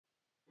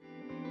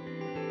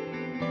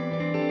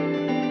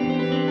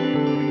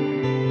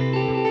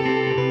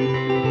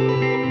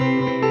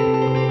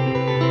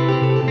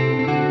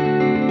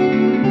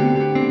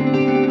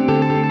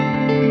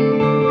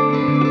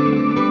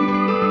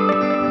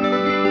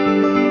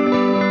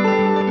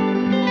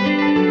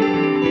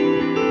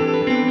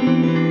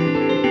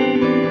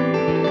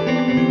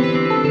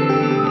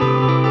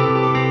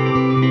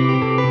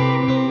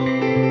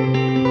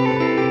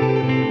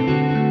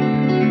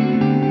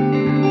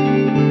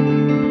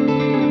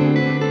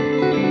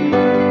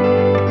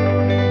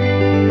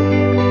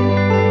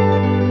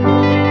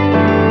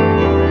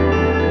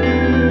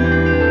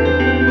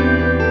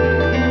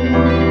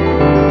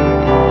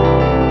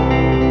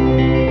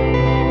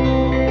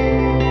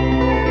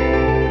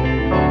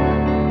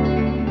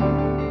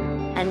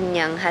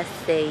안녕하세요.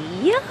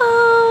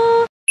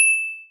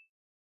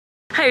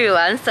 Hi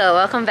everyone, so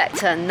welcome back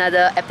to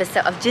another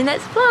episode of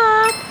Jeanette's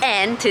vlog.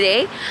 And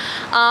today,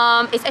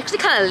 it's actually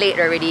kind of late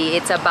already.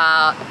 It's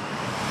about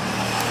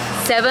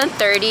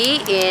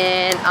 7:30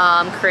 in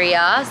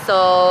Korea.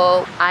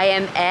 So I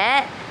am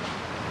at,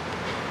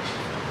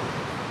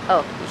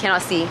 oh, you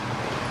cannot see,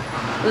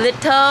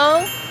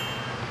 Little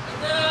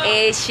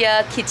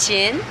Asia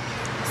Kitchen.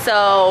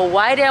 So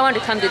why did I want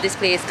to come to this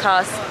place?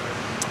 Cause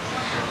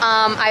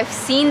I've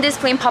seen this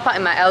plane pop up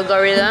in my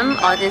algorithm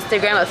on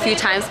Instagram a few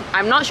times.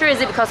 I'm not sure,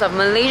 is it because of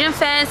Malaysian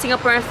fans,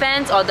 Singaporean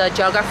fans, or the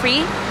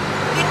geography?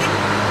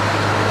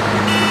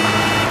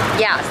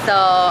 Yeah,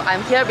 so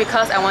I'm here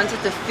because I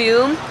wanted to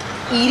film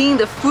eating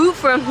the food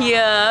from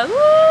here. Woo!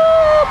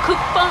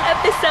 Cookbong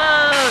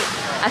episode!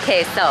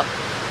 Okay, so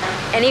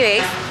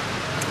anyways,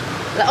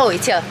 oh,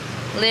 it's here.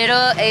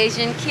 Little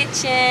Asian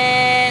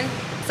Kitchen.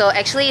 So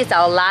actually it's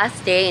our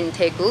last day in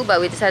Daegu,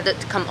 but we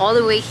decided to come all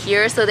the way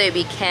here so that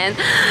we can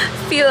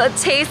feel a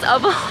taste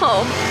of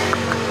home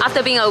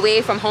after being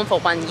away from home for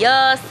 1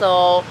 year.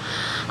 So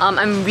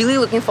I'm really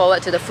looking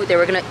forward to the food that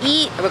we're gonna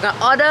eat, we're gonna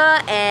order,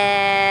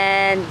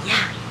 and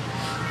yeah,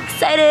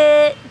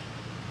 excited!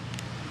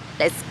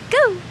 Let's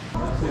go!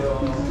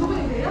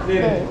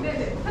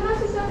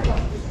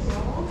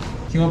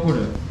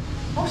 싱가포르.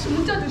 혹시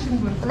문자 주신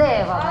분?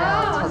 네,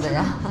 맞아요. 저도요.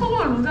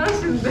 한국말 너무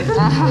잘하시는데?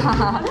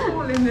 깜짝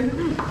놀랐네.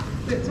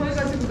 네,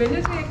 저희가 지금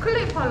메뉴 중에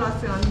클레이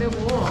팔라스 안 되고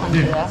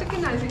네.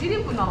 치킨 라이스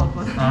 1인분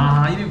남았거든요.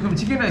 아, 그럼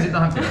치킨 라이스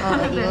일단 할게요.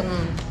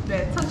 이거는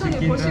네,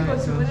 천천히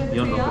보시고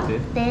주문해주세요.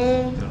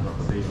 네.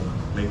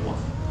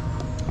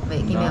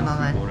 Wait, give me a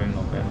moment.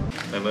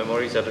 My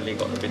memory suddenly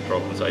got a bit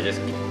troubled, so I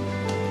just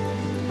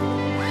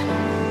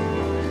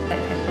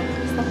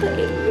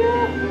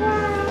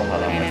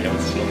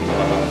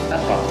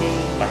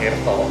lahir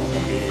toh,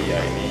 tapi ya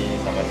ini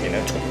sama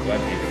Jeanette kebetulan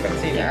di dekat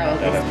sini.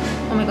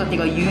 Oh my god,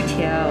 이거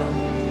유티ao.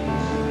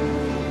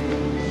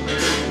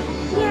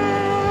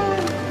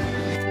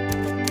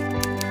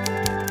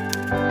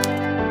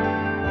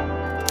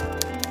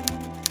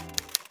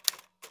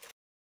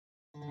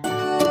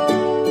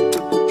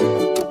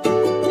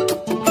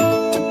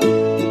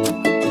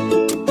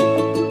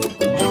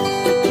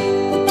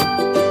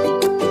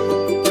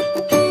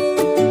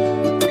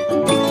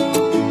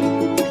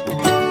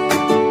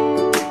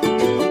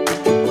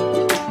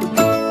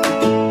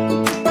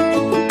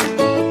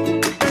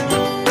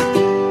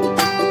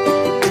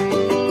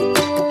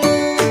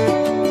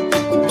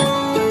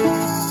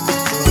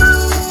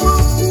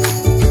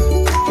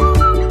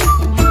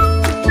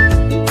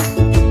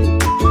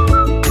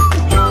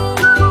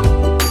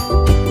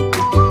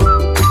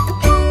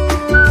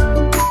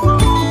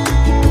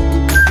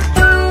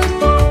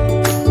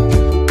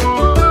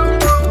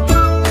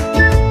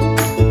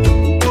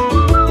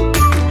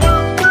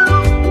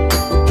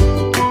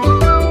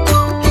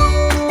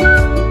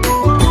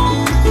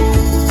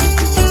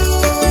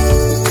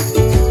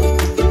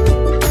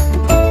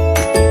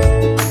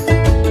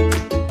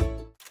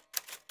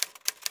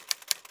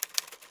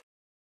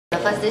 The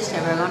first dish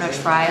that we're going to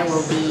try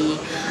will be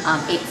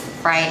egg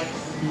fried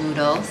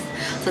noodles.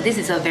 So this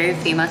is a very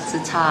famous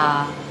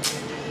Tsucha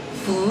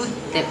food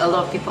that a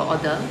lot of people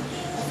order.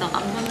 So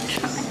I'm going to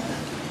try.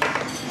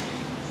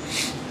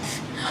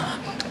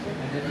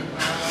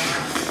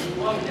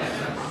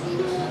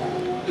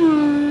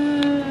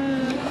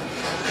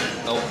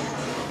 Oh,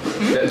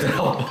 that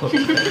drop.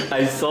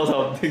 I saw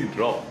something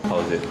drop. How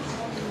is it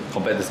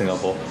compared to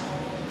Singapore?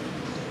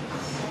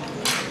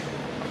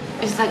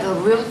 It's like a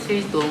real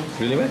taste though.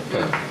 Really, man?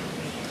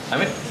 I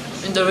mean,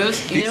 In the real,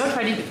 you never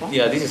tried it before?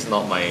 yeah, this is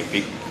not my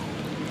big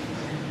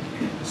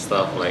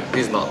stuff. Like,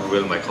 this is not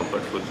real my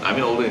comfort food. I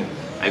mean, although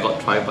I got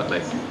tried, but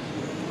like,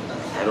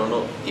 I don't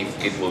know if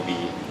it will be.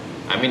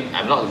 I mean,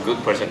 I'm not a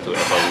good person to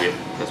evaluate.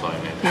 That's what I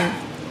meant.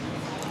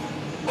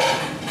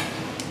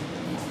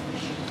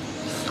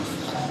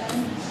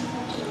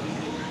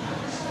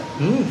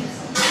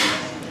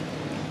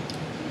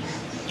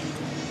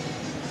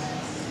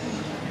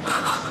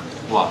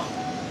 Wow.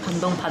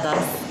 감동받아.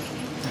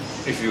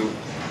 If you,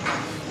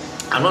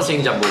 I'm not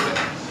saying Jumbo bad,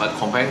 but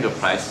comparing the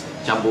price,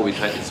 Jumbo we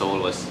tried in Seoul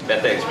was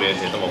better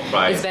experience in terms of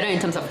price. It's better in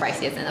terms of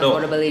price, yes, and No.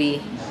 affordability.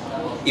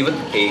 Even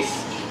the taste,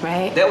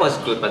 Right? that was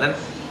good, but then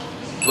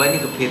do I need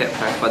to pay that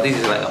price? But this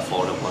is like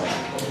affordable.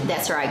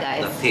 That's right,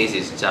 guys. The taste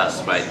is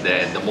just right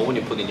there, and the moment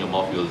you put it in your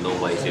mouth, you'll know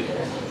why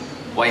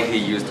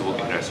he used to work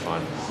in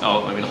restaurant.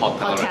 Oh, I mean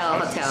hotel.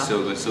 Hotel.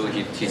 So good. So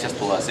he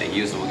just told us that he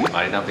used to work in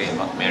Marina Bay and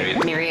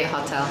Marriott. Marriott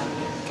Hotel.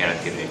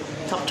 Guaranteed it.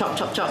 chop chop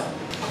chop chop.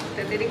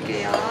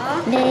 해드릴게요.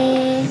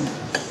 네.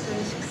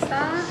 저희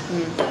식사를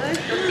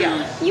여기요.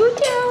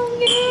 유티ao,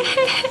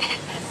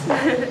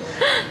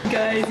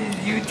 guys, it's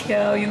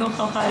유티ao. You know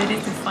how hard it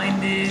is to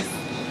find this.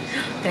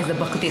 There's the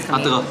bak kut teh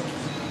coming. 뜨거.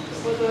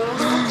 모든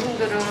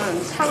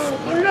분들은 상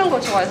끓는 거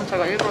좋아해서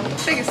저희가 일부러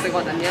뚝배기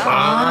쓰거든요.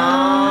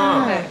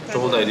 아, 네,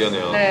 좋은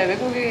아이디어네요. 네,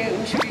 외국인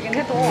음식이긴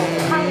해도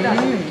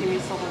상이라는 느낌이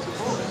있어가지고.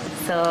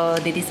 So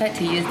they decide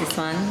to use this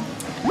one.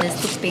 This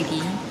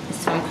tukpegi. This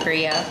It's from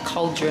Korea.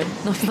 Cauldron.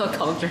 No, it's not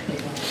cauldron.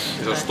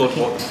 It's a stone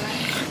pot.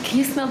 Can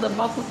you smell the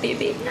bak kut teh,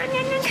 babe?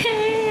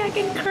 I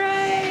can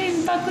cry.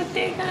 Bak kut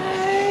teh,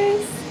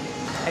 guys.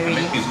 I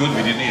really. It's good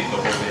we didn't eat the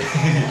whole day.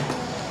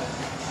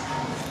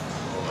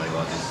 Oh my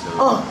god, it's so.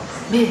 Oh,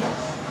 babe.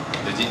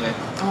 Legit, man.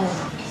 Oh.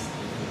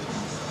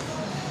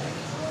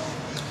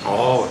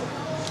 Oh.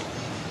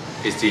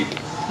 It's deep.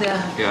 Yeah.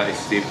 Yeah,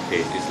 it's deep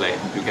taste. It's like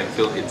you can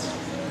feel it's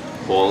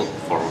boiled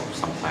for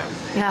some time.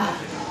 Yeah.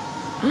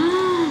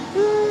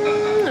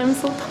 I'm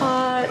so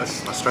touched.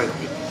 Let's try it a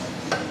bit.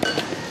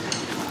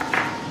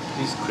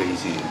 It's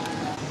crazy.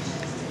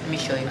 Let me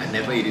show you. I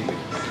never eat it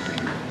before.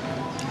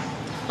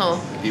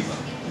 Oh. Deep.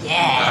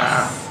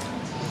 Yes.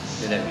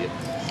 Isn't that weird?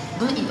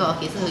 Don't eat all,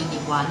 okay, so you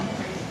need one.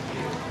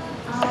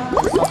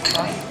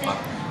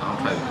 I'll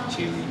try with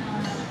chili.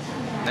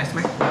 Nice,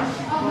 man.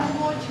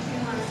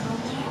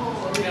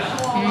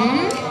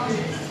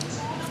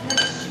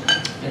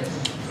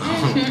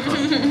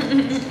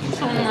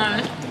 So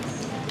nice.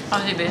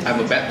 How's it been? I'm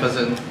a bad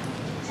person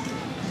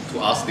to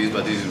ask this,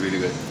 but this is really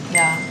good.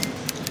 Yeah.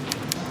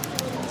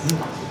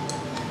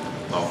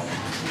 Wow.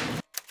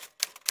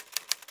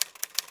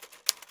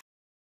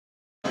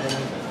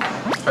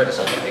 Try the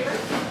salted egg.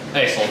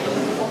 Hey, salted.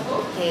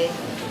 Okay,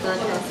 so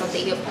let's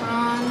sauté your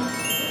prawn.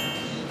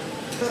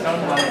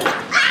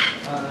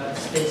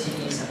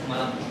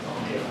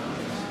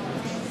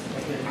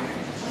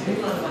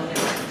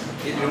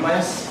 It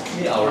reminds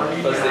me our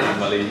first day in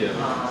Malaysia.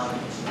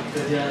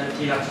 This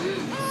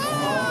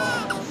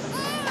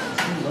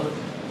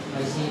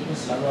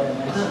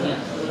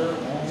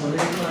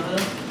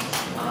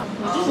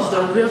is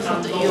the real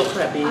salted egg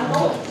crab, babe.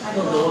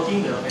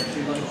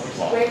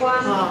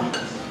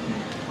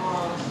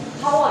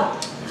 하원.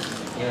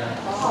 Yeah.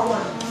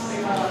 하원.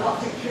 내가 lot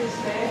pictures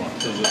there.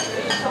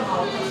 Some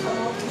out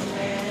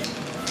there.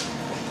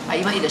 I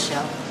even eat the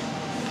shell.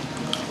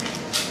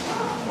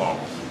 Wow.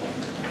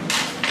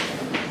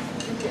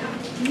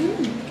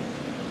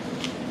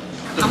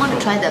 I want to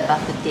try the bak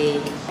kut teh.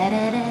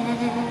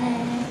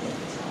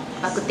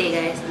 Bak kut teh,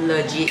 guys,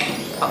 legit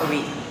pork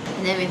rib.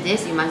 And then with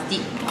this, you must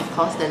dip, of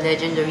course, the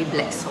legendary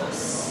black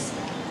sauce.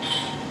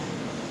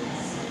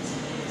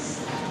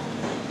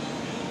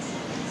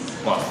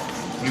 Wow.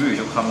 Maybe we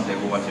should come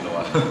Daegu once in a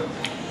while.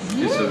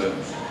 It's so good.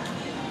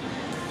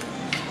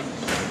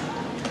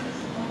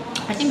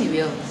 I think we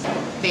will.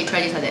 Wait,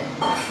 try this or that.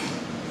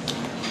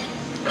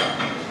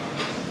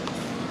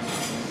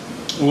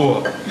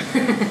 Whoa.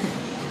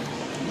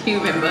 Do you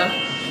remember?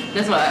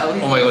 That's what I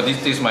always Oh my god,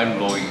 this tastes mind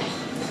blowing.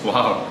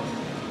 Wow.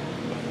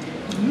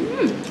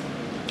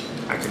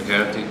 I can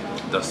guarantee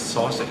the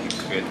sauce that you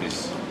create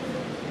is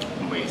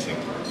amazing.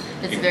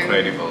 It's very-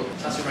 incredible.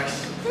 Chashu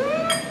rice.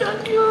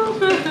 Thank you.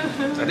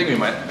 I think we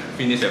might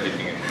finish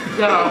everything.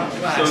 Yeah.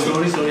 Right,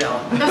 slowly,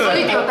 That's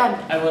only take your time.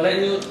 I will let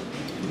you.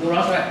 No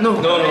rush, right? No. I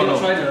will let you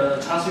try the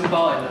chashu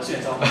bao and the sweet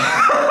and sour.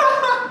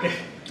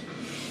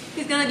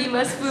 He's gonna give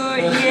us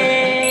food.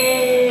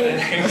 Yay!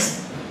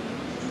 Thanks.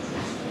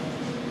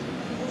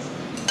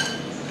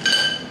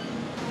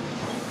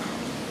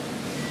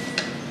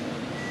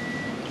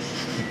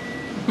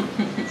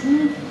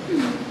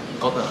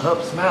 Got the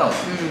herb smell.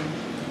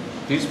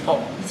 This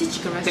pork Is it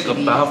chicken rice take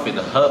chili? a bath with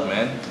the herb,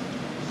 man.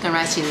 Chicken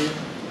rice chili.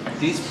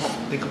 This pork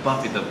take a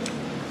bath with the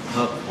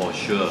herb for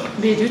sure.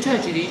 Babe, do you try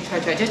the chili?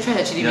 Try. Just try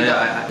the chili. Yeah,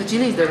 without- yeah, The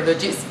chili is the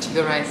legit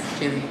chicken rice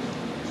chili.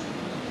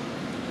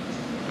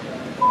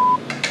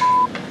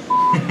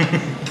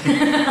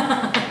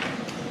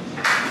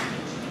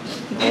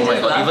 Oh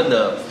my god, even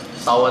the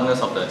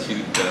sourness of the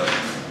chili.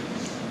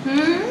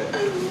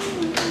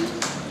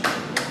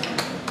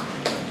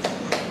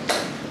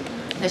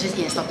 Let's just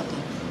eat and stop talking.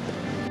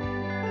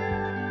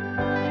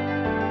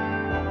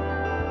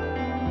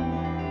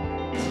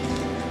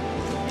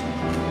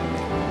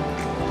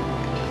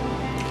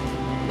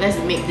 Let's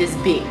make this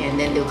big and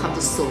then they'll come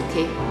to Seoul,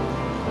 okay?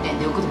 And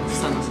they'll go to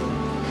Busan also.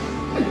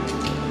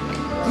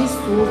 This is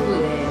so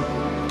good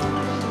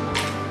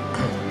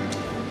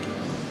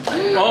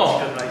Oh!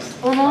 Chicken rice.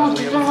 Oh no,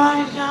 chicken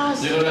rice,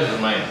 yes! Chicken rice is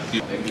mine.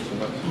 Thank you so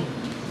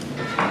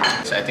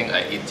much. So I think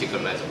I eat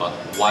chicken rice about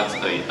once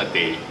a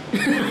day.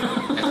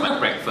 As my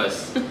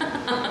breakfast.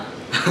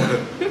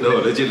 No,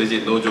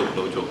 legit, no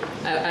joke.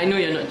 I know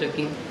you're not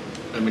joking.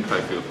 Let me try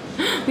a few.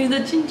 With the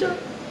ginger.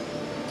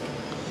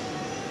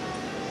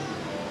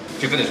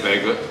 Chicken is very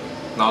good.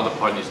 Now the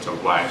point is the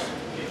rice.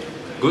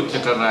 Good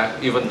chicken rice,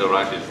 even the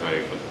rice is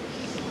very good.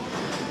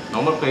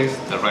 Normal place,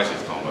 the rice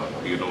is normal.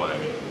 You know what I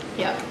mean?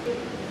 Yeah.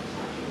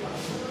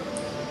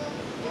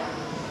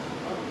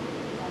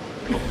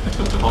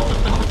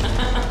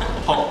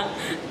 Hot.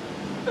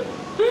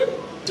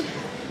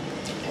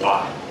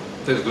 Wow,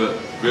 this is good.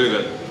 Really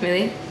good.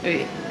 Really?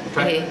 Wait.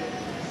 Try. Okay.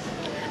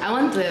 I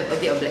want to have a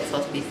bit of black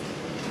sauce, please.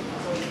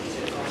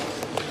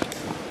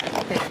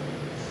 Okay.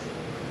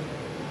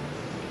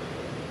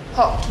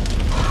 Hot.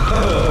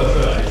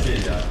 I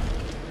see, yeah.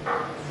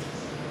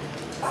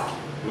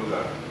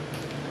 Good.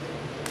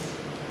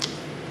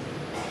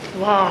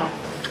 Wow.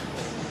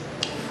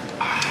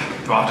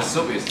 Wow, the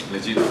soup is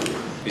legit.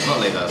 It's not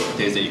like a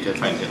taste that you can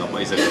find in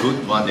Singapore. It's a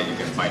good one that you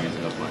can find in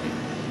Singapore.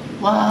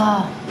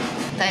 Wow,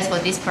 that is for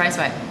this price,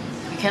 right?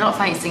 You cannot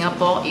find in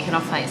Singapore, you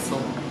cannot find in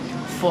Seoul.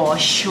 For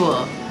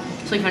sure.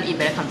 So if you want to eat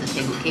better, come to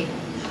Daegu, okay?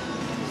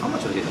 How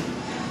much was it?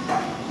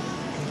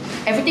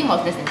 Everything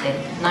was less than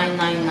 10.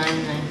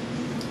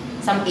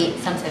 9,999. Some 8,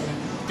 some 7.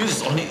 This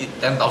is only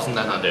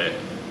 10,900.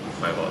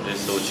 My god, this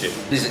is so cheap.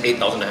 This is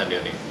 8,900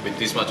 only, with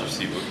this much of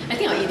seafood. I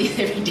think I'll eat this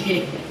every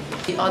day.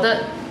 We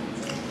ordered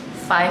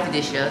 5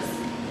 dishes,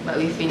 but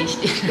we finished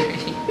it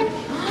already.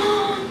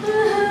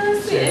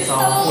 Sweet and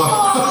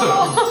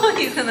sour.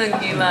 He's gonna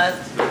give us.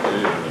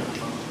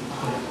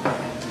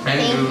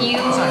 Thank you.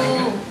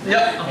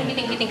 Yeah.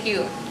 Thank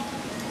you.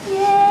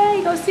 Yay,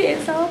 you got sweet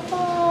and sour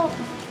pork.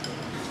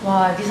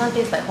 Wow, this one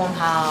tastes like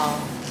hometown.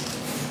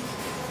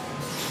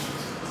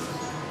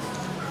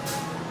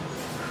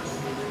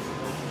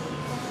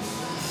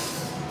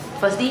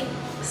 Firstly,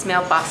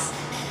 smell pass.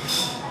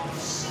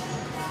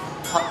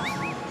 Hot.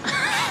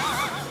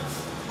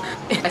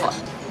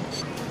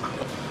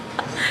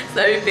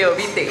 Sorry, feel a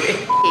bit thick.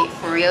 Okay,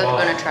 for real, you're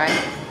gonna try.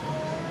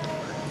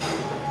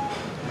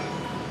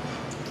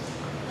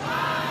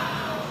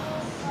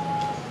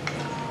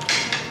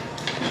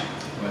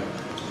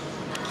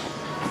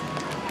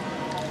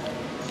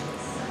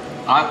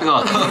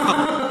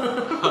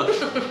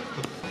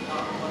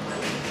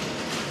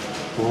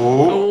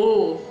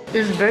 Oh,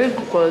 it's very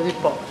good quality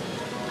pork.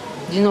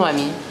 Do you know what I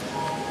mean?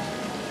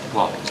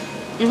 Wow.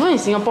 Even in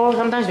Singapore,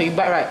 sometimes when you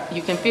bite, right,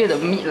 you can feel the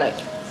meat like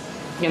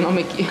you cannot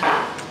make it.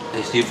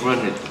 It's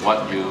different with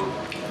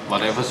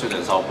whatever sweet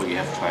and sour food you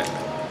have tried.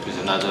 It's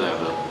another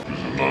level.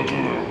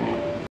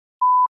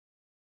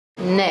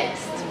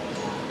 Next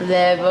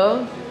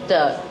level,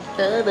 next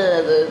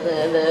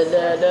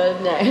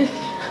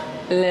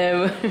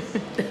level.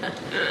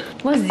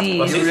 What's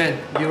this?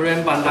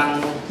 Durian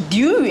pandang.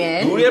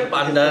 Durian? Durian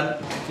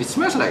pandan. It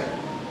smells like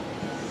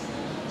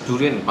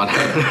durian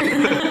pandan.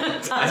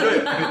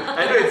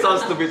 I know it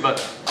sounds stupid, but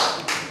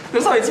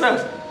that's how it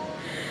smells.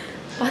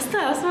 Pasta,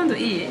 I also want to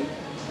eat.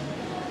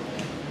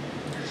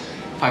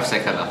 5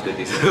 seconds after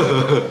this.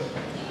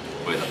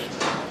 Wait.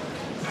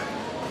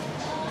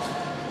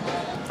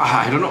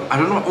 I don't know.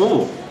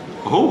 Oh.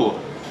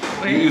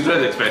 You try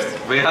to express.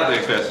 Very hard to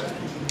express.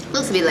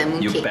 Looks a bit like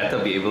mooncake. You better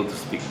be able to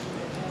speak.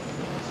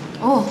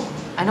 Oh,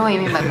 I know what you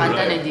mean by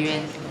pandan and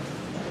durian.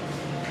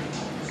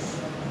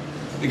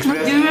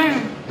 Express.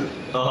 Durian.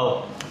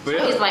 Oh. So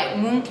it's like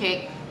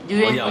mooncake.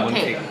 Durian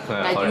mooncake.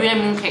 Yeah, Like correct. durian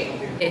mooncake.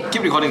 Okay.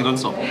 Keep recording, don't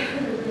stop.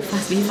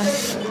 Fast, be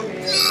fast.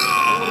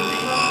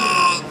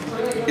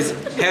 It's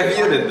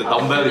heavier than the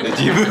dumbbell in the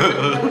gym.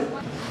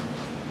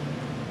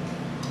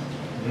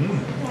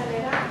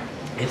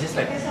 It's just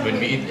like when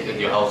we eat at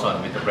your house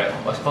one with the bread.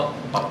 What's it called?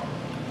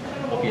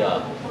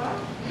 Popia.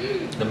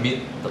 The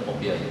meat, the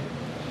popia.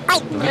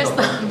 The meat of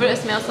what? Bread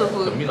smells so The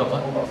good. meat of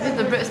what?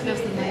 The bread smells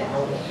so nice.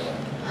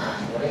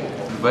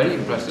 Very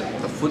impressive.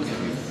 The food can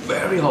be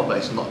very hot, but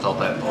it's not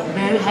salted at all.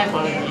 Very high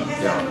quality.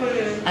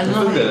 Yeah. I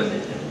love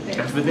it.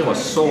 Everything was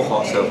so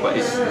hot served, but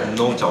it's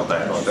no salted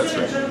at all. That's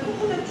right.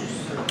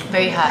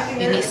 Very hard.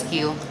 You need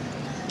skill.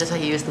 That's why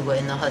you used to work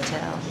in a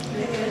hotel.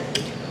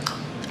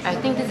 I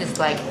think this is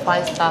like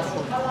 5-star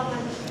food.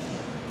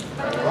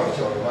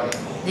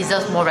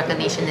 Deserves more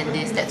recognition than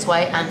this. That's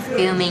why I'm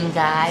filming,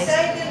 guys.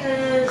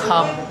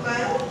 Come.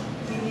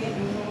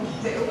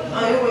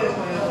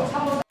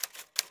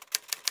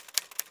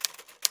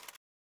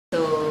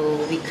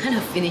 So we kind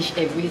of finished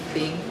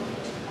everything.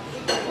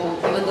 Oh,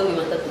 even though we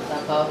wanted to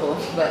tapao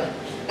home, but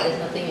there's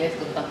nothing left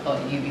to tapao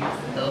anyway.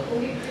 So,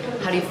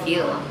 how do you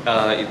feel?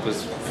 It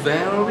was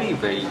very,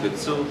 very good.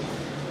 So,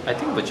 I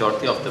think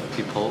majority of the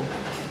people,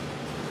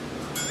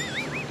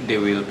 they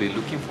will be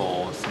looking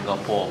for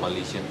Singapore or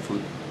Malaysian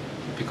food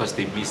because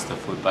they miss the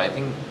food. But I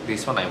think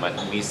this one I might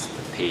miss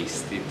the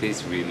taste. It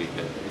tastes really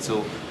good.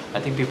 So I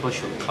think people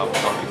should come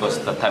not because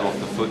the type of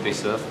the food they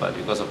serve, but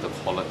because of the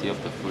quality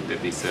of the food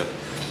that they serve.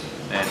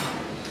 And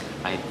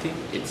I think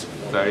it's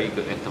very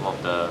good in terms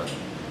of the,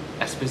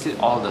 especially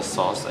all the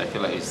sauce. I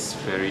feel like it's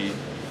very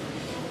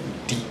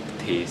deep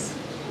taste.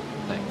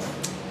 Like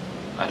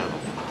I don't know.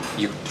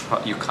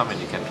 You come and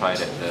you can try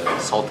that the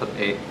salted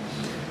egg,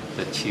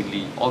 the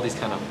chili, all these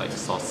kind of like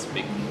sauce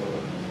make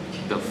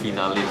the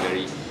finale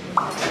very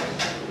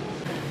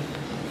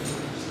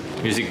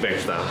music bank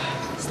style.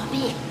 Stop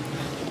it.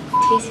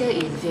 Taste here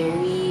is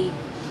very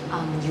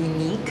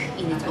unique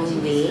in its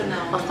own way.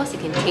 Of course, you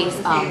can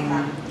taste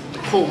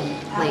home.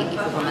 Like if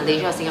you're from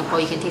Malaysia or Singapore,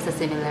 you can taste the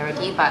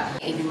similarity. But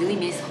if you really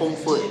miss home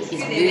food,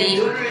 it's really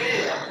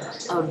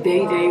a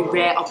very, very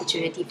rare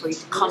opportunity for you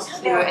to come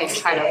here and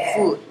try the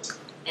food.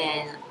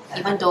 And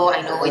even though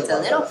I know it's a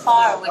little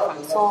far away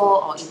from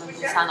Seoul or even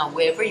Busan or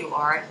wherever you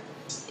are,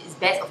 it's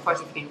best of course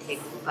if you're in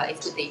Daegu, but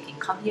it's good that you can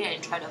come here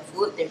and try the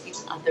food. There's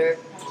even other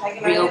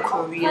real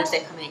Koreans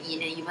that come and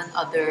eat and even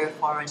other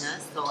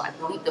foreigners, so I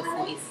believe the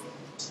food is,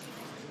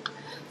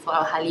 so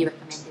I'll highly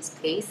recommend this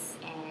place.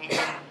 And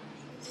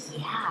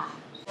yeah.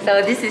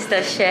 So this is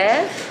the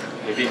chef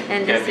Maybe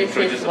and this is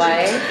his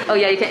wife. Oh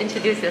yeah, you can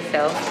introduce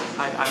yourself.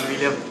 Hi, I'm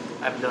William.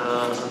 I'm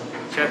the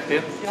chef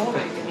here.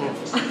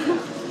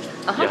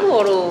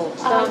 한국어로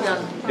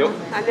하면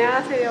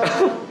안녕하세요.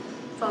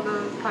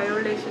 저는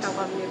바이올렛이라고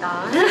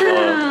합니다.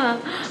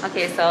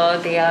 Okay, so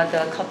they are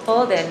the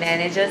couple that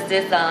manages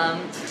this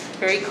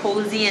very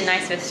cozy and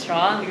nice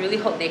restaurant. We really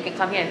hope they can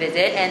come here and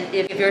visit. And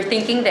if you're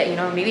thinking that, you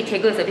know, maybe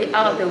Daegu is a bit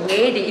out of the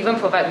way, they even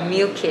provide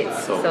meal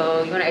kits.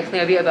 So you want to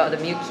explain a bit about the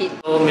meal kit?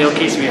 So meal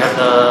kits, we have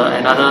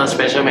another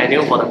special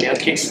menu for the meal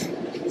kits.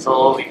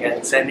 So we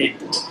can send it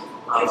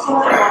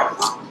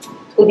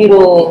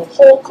어디로?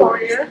 Whole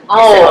Korea.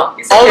 Oh,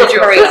 Except all of Jeju.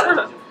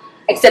 Korea.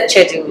 Except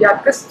Jeju. Yeah,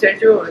 because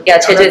Jeju. Yeah,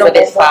 Jeju is a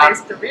bit far.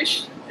 To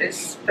reach,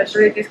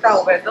 especially this kind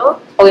of weather.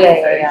 Oh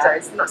yeah.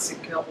 It's not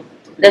secure.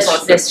 That's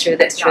true.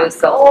 Yeah,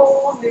 So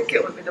all make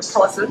it will be the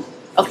frozen.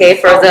 okay,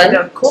 frozen.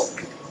 Then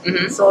cook.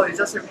 Mm-hmm. So you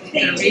just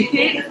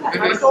reheat,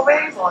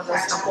 microwave, or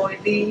just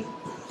boiling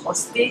or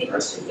steam.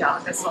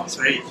 Yeah, that's all. It's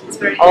very easy. It's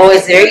very Oh,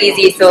 it's very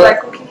easy. It's So like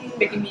cooking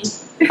Maggi mee.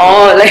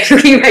 oh, like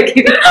cooking Maggi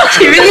mee.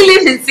 She really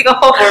lived in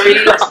Singapore for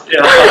really long.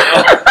 Yeah.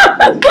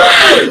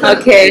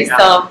 Okay,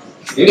 so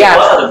yeah.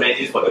 What are the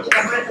menus for the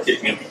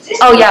kit meal?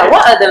 Oh yeah,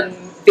 what are the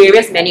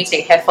various menus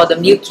they have for the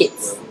meal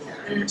kits?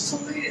 So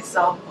it's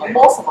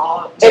most of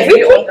our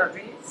Everything?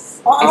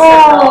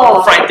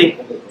 Oh, Fried thing.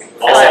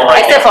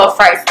 except for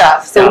fried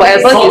stuff. So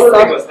whatever you Salted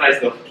egg saw. was nice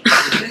though.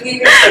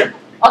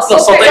 Oh,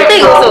 salted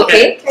egg also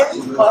okay.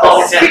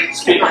 Oh, yeah.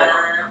 Squid.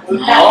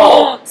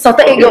 Oh,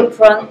 salted egg yolk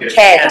prawn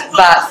can,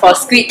 but for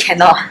squid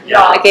cannot.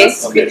 Yeah, Okay.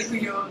 if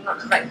you not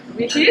like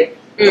reheat,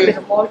 it's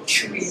more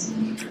chewy.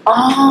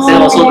 Oh,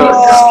 Then also the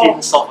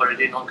skin soft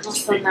already, not so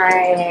crispy.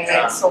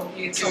 nice. So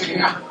you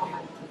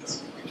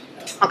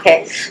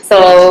Okay,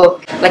 so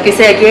like you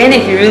said again,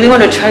 if you really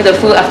want to try the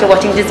food after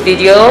watching this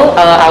video,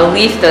 I'll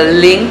leave the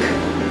link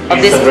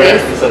of this place,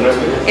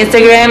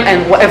 Instagram,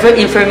 and whatever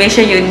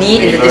information you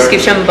need in the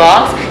description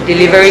box.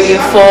 Delivery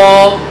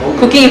info,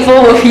 cooking info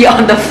will be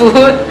on the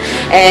food,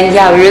 and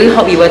yeah, we really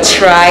hope you will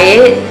try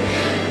it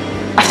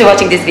after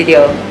watching this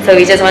video. So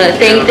we just want to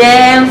thank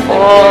them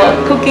for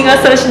cooking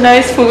us such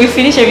nice food. We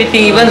finished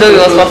everything even though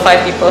it was for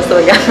 5 people, so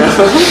yeah.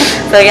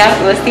 So yeah,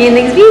 we'll see you in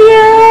the next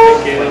video.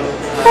 Thank you.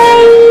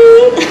 Bye!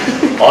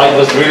 Oh, it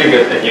was really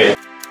good. Thank you.